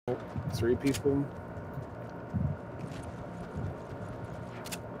3 people.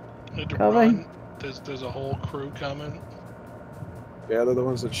 Need to Coming. run. There's a whole crew coming. Yeah, they're the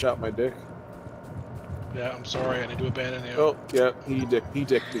ones that shot my dick. Yeah, I'm sorry. I need to abandon you. Oh, yeah, he dicked me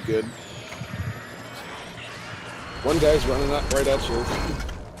good. One guy's running up right at you.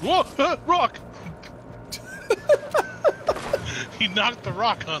 Whoa! Rock! He knocked the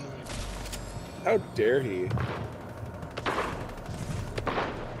rock on me. How dare he?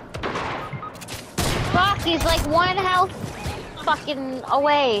 Fuck, he's like 1 health fucking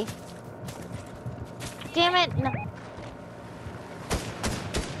away. Damn it. No.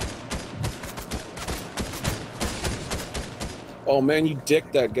 Oh man, you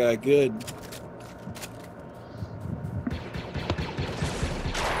dicked that guy good.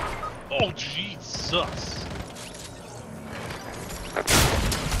 Oh, Jesus.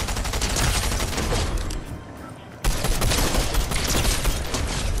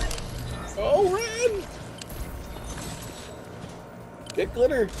 Oh, Ren! Get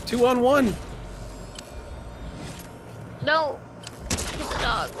glitter. 2 on 1. No.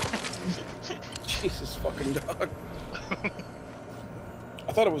 Dog. Jesus fucking dog.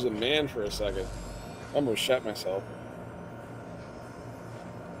 I thought it was a man for a second. I almost shot myself.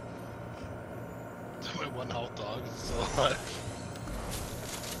 My 1 health dog is still alive.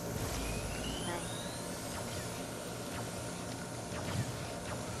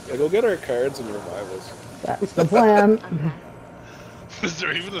 Yeah, go get our cards and revive us. That's the plan. Is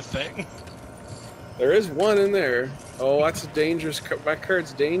there even a thing? There is one in there. Oh, that's a dangerous card. My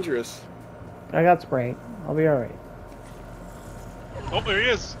card's dangerous. I got sprayed. I'll be alright. Oh, there he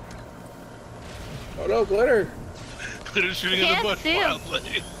is. Oh no, glitter. Glitter's shooting in the Can't bush see him.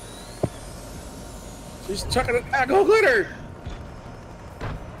 wildly. She's chucking it back. Go glitter.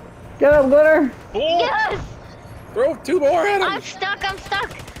 Get up, glitter! Oh! Yes! Throw 2 more at him. I'm stuck, I'm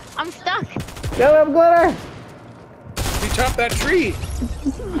stuck. I'm stuck. Get up, glitter! You chopped that tree.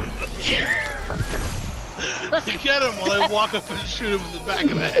 You get him while I walk up and shoot him in the back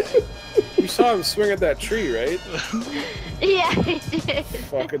of the head. You saw him swing at that tree, right? Yeah, I did.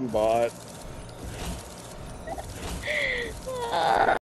 Fucking bot.